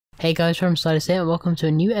Hey guys, Romansliders here, and welcome to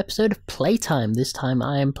a new episode of Playtime. This time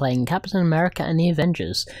I am playing Captain America and the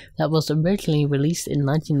Avengers. That was originally released in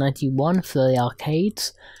 1991 for the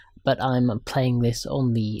arcades, but I'm playing this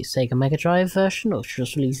on the Sega Mega Drive version, which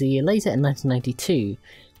was released a year later in 1992.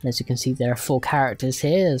 And as you can see, there are 4 characters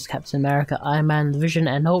here. There's Captain America, Iron Man, Vision,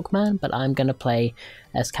 and Hawkman, but I'm going to play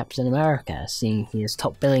as Captain America, seeing he is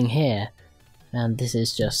top billing here. And this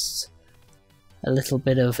is just a little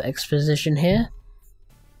bit of exposition here.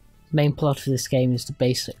 The main plot of this game is to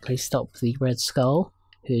basically stop the Red Skull,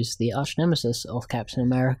 who's the arch nemesis of Captain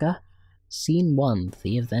America. Scene 1,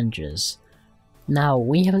 the Avengers. Now,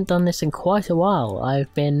 we haven't done this in quite a while.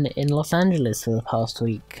 I've been in Los Angeles for the past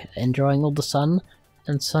week, enjoying all the sun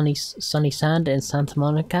and sunny sand in Santa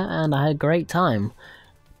Monica, and I had a great time.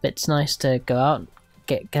 It's nice to go out,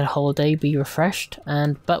 get a holiday, be refreshed,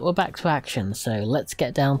 but we're back to action, so let's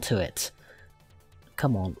get down to it.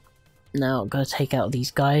 Come on. Now, I'm gonna take out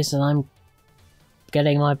these guys, and I'm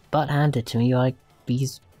getting my butt handed to me by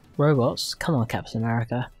these robots. Come on, Captain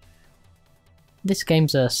America. This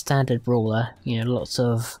game's a standard brawler, you know, lots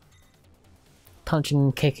of punching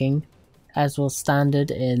and kicking, as was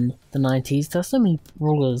standard in the 90s. There are so many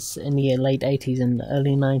brawlers in the late 80s and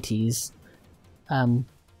early 90s,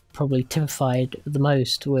 probably typified the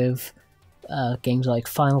most with games like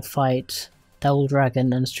Final Fight, Double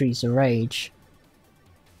Dragon, and Streets of Rage.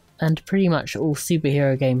 And pretty much all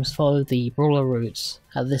superhero games follow the brawler routes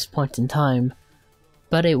at this point in time.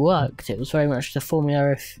 But it worked. It was very much the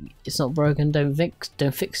formula: if it's not broken, don't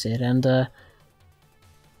fix it. And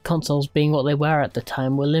consoles, being what they were at the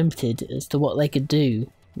time, were limited as to what they could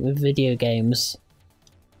do with video games.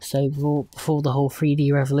 So before the whole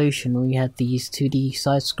 3D revolution, we had these 2D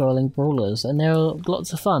side-scrolling brawlers, and they were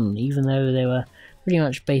lots of fun, even though they were pretty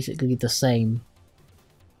much basically the same.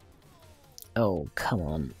 Oh, come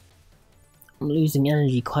on. I'm losing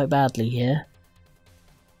energy quite badly here.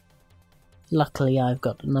 Luckily I've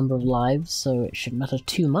got a number of lives, so it shouldn't matter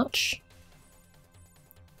too much.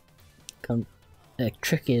 The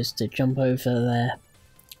trick is to jump over their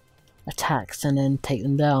attacks and then take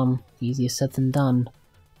them down. Easier said than done.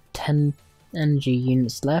 10 energy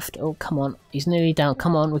units left. Oh, come on. He's nearly down.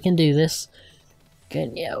 Come on, we can do this.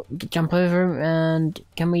 Good, yeah, jump over him, and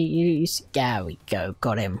can we use... There we go,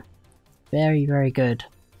 got him. Very, very good.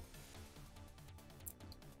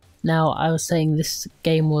 Now, I was saying this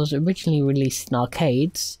game was originally released in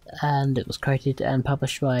arcades, and it was created and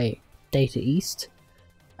published by Data East,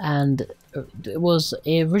 and it was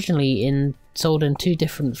originally sold in 2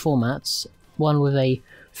 different formats, one with a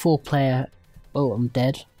 4-player... Oh, I'm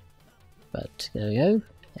dead. But there we go,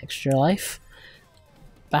 extra life.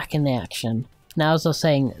 Back in the action. Now, as I was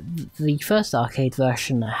saying, the first arcade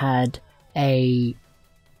version had a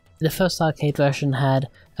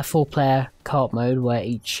 4-player co-op mode where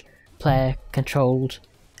each player controlled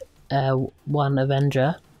one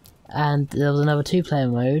Avenger, and there was another 2-player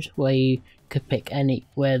mode where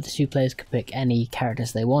the 2 players could pick any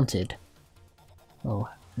characters they wanted. Oh,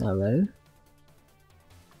 hello.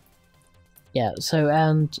 Yeah, so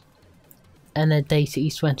and then Data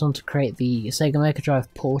East went on to create the Sega Mega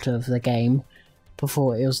Drive port of the game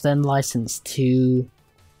before it was then licensed to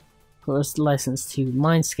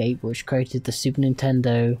Mindscape, which created the Super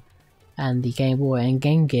Nintendo and the Game Boy and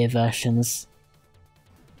Game Gear versions.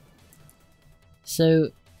 So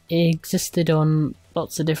it existed on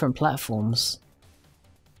lots of different platforms.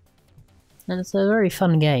 And it's a very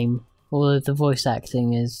fun game, although the voice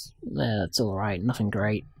acting is... it's alright, nothing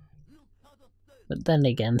great. But then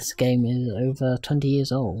again, this game is over 20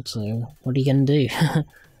 years old, so what are you gonna do?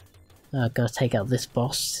 I've got to take out this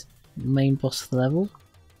boss, main boss of the level.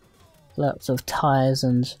 Lots of tires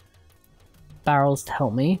and barrels to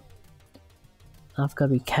help me. I've got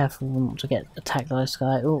to be careful not to get attacked by this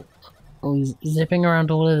guy. Oh, he's zipping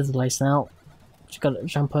around all over the place now. Just got to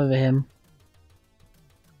jump over him.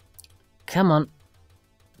 Come on.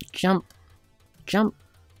 Jump. Jump.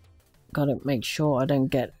 Got to make sure I don't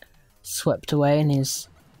get swept away in his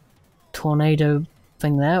tornado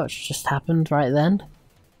thing there, which just happened right then.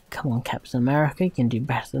 Come on, Captain America, you can do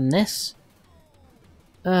better than this.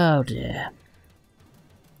 Oh dear.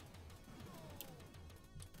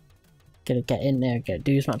 Gotta get in there,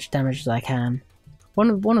 do as much damage as I can. One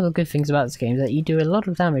of the good things about this game is that you do a lot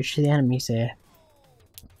of damage to the enemies here.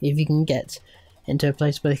 If you can get into a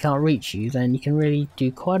place where they can't reach you, then you can really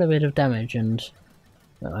do quite a bit of damage, and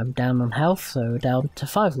well, I'm down on health, so down to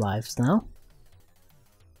 5 lives now.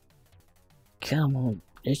 Come on,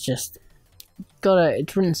 it's just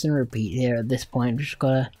it's rinse and repeat here at this point. Just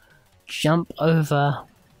gotta jump over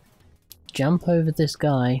this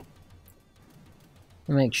guy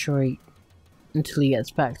and make sure he until he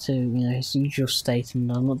gets back to, his usual state,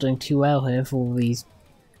 and I'm not doing too well here for all these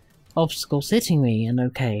obstacles hitting me. And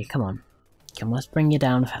okay, come on, let's bring you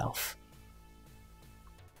down of health.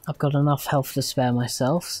 I've got enough health to spare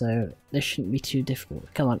myself, so this shouldn't be too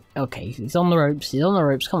difficult. Come on, okay, he's on the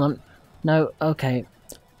ropes, come on. No, okay.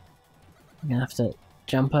 I'm gonna have to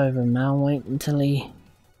jump over him now and wait until he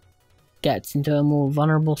gets into a more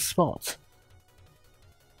vulnerable spot.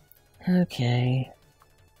 Okay.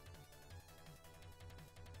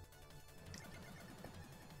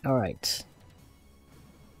 Alright.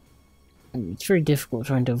 It's very difficult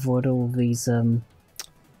trying to avoid all of these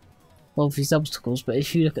obstacles, but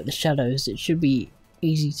if you look at the shadows, it should be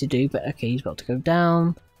easy to do. But okay, he's got to go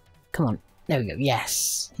down. Come on, there we go.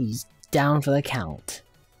 Yes, he's down for the count.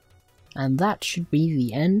 And that should be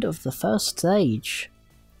the end of the first stage.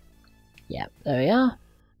 Yep, there we are.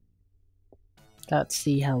 Let's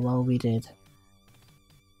see how well we did.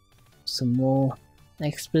 Some more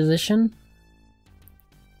exposition.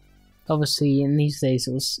 Obviously, in these days,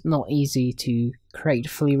 it was not easy to create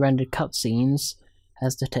fully rendered cutscenes,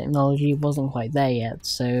 as the technology wasn't quite there yet.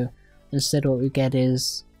 So instead, what we get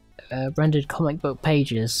is rendered comic book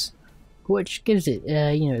pages, which gives it,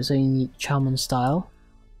 its own unique charm and style.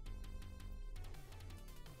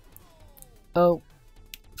 Oh,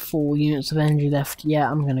 4 units of energy left.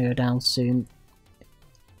 Yeah, I'm gonna go down soon.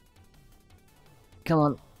 Come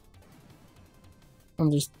on.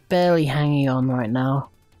 I'm just barely hanging on right now.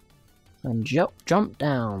 And jump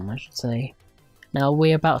down, I should say. Now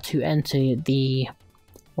we're about to enter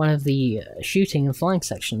one of the shooting and flying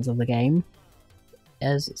sections of the game,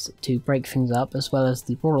 as to break things up, as well as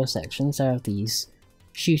the brawler sections. There are these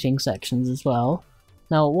shooting sections as well.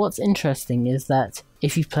 Now what's interesting is that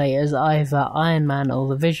if you play as either Iron Man or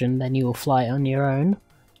the Vision, then you will fly on your own,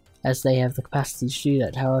 as they have the capacity to do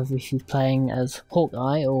that. However, if you're playing as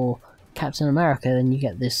Hawkeye or Captain America, then you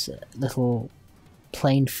get this little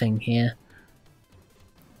plane thing here.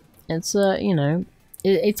 It's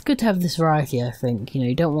it's good to have this variety, I think.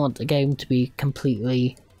 You don't want a game to be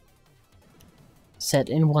completely set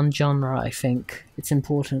in one genre. I think it's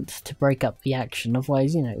important to break up the action,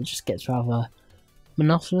 otherwise, it just gets rather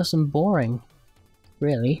monotonous and boring,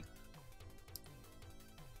 really.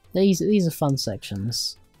 These are fun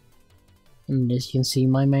sections. And as you can see,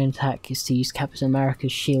 my main attack is to use Captain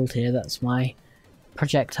America's shield here. That's my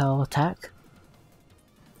projectile attack,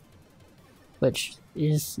 which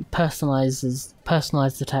is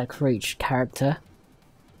personalized attack for each character.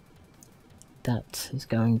 That is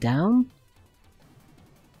going down.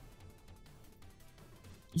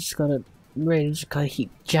 You just gotta keep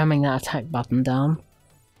jamming that attack button down.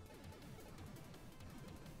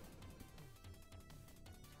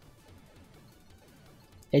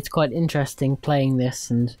 It's quite interesting playing this,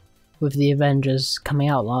 and with the Avengers coming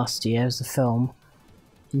out last year as a film,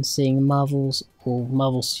 and seeing Marvel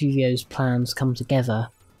Studios' plans come together,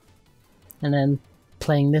 and then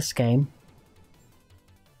playing this game.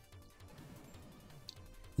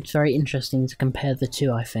 It's very interesting to compare the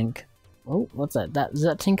two, I think. Oh, what's that? Is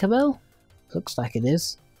that Tinkerbell? Looks like it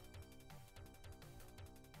is.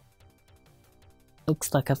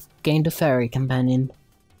 Looks like I've gained a fairy companion.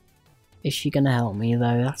 Is she gonna help me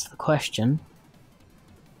though? That's the question.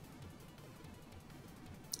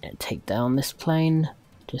 Take down this plane.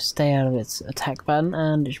 Just stay out of its attack button,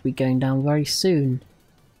 and it should be going down very soon.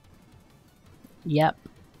 Yep,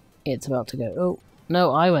 it's about to go. Oh,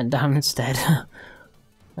 no, I went down instead.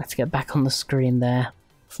 Let's get back on the screen there.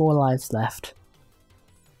 4 lives left.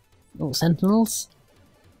 Oh, Sentinels.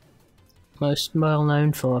 Most well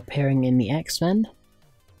known for appearing in the X-Men.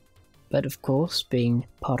 But of course, being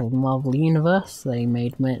part of the Marvel Universe, they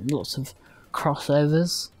made lots of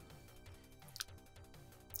crossovers.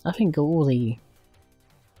 I think all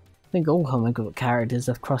comic book characters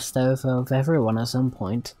have crossed over with everyone at some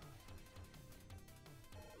point.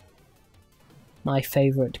 My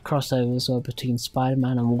favourite crossovers were between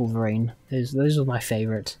Spider-Man and Wolverine. Those were my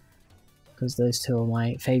favourite, because those two are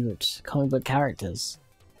my favourite comic book characters.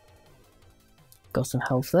 Got some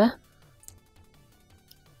health there.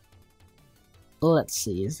 Let's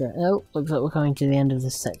see, oh, looks like we're coming to the end of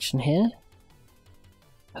this section here.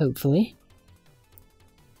 Hopefully.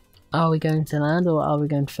 Are we going to land, or are we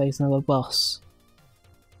going to face another boss?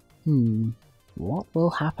 What will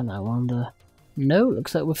happen, I wonder? No,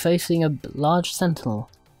 looks like we're facing a large sentinel.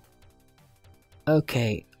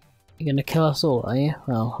 Okay, you're gonna kill us all, are you?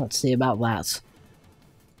 Well, let's see about that.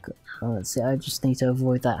 Let's see, I just need to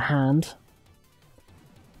avoid that hand.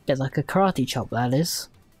 Get like a karate chop, that is.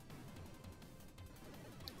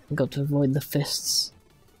 Got to avoid the fists.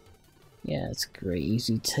 Yeah, it's great.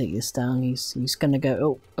 Easy to take this down. He's gonna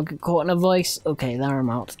go. Oh, I got caught in a voice. Okay, there I'm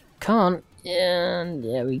out. Come on. And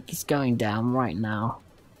yeah, he's going down right now.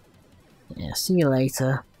 Yeah, see you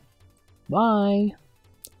later. Bye.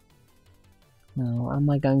 Now, am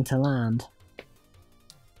I going to land?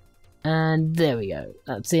 And there we go.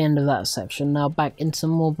 That's the end of that section. Now back into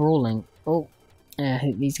some more brawling. Oh, yeah, I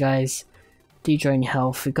hope these guys do drain your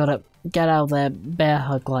health. We gotta get out of their bear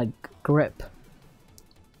hug-like grip.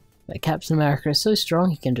 But Captain America is so strong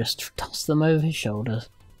he can just toss them over his shoulders.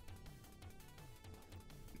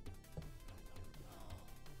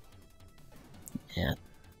 Yeah,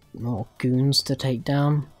 more goons to take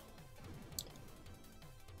down.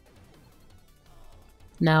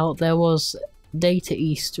 Now, there was Data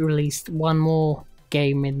East released one more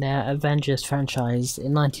game in their Avengers franchise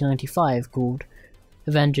in 1995 called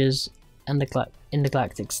Avengers and the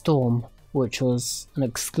Galactic Storm, which was an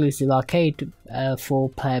exclusive arcade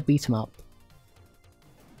 4-player beat-em-up.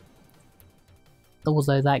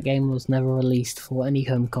 Although that game was never released for any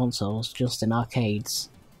home consoles, just in arcades.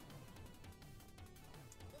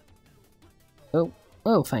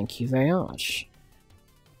 Oh, thank you very much.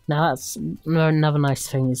 Now that's another nice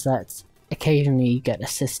thing, is that occasionally you get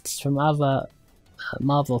assists from other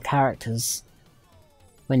Marvel characters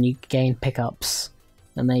when you gain pickups,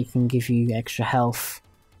 and they can give you extra health.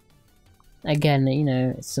 Again, you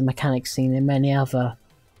know, it's a mechanic seen in many other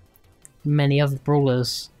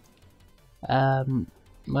brawlers.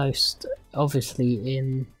 Most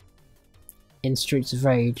obviously in Streets of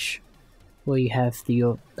Rage, where you have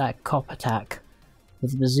that cop attack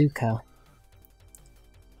with the bazooka.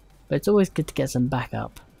 But it's always good to get some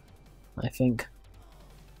backup, I think.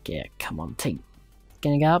 Yeah, come on,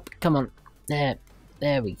 gonna go up? Come on. There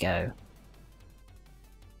we go.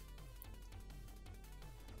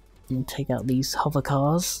 And take out these hover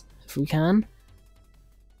cars, if we can.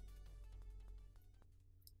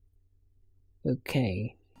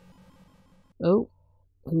 Okay. Oh,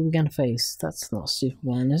 who are we gonna face? That's not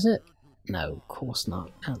Superman, is it? No, of course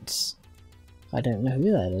not. I don't know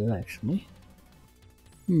who that is, actually.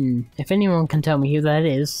 If anyone can tell me who that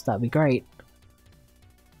is, that'd be great.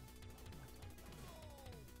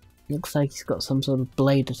 Looks like he's got some sort of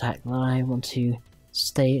blade attack that I want to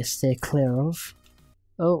steer clear of.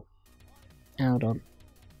 Oh, hold on.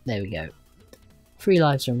 There we go. 3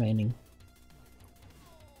 lives remaining.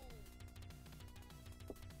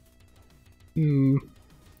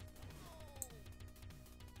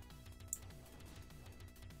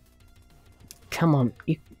 Come on,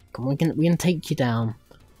 we can take you down.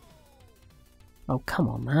 Oh, come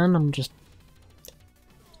on, man, I'm just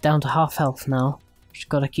down to half health now. Just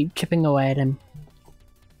gotta keep chipping away at him.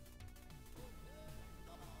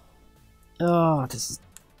 Oh, this is...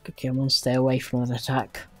 Okay, I want to stay away from that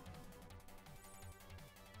attack.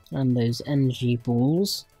 And those energy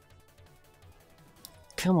balls.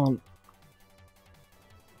 Come on.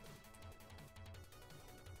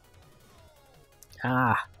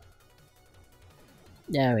 Ah.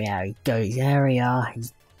 There we are, he goes. There we are,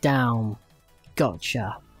 he's down.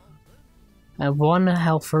 Gotcha. And 1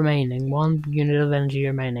 health remaining, 1 unit of energy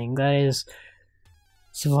remaining. That is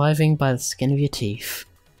surviving by the skin of your teeth.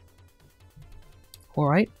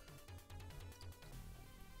 Alright.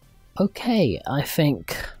 Okay, I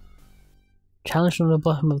think challenge from the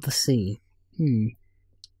bottom of the sea.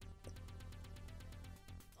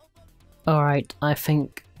 Alright, I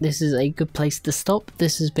think this is a good place to stop.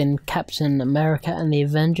 This has been Captain America and the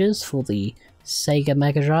Avengers for the Sega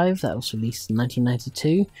Mega Drive. That was released in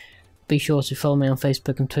 1992. Be sure to follow me on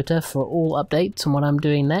Facebook and Twitter for all updates on what I'm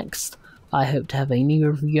doing next. I hope to have a new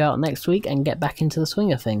review out next week and get back into the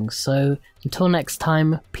swing of things. So until next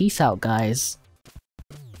time, peace out, guys.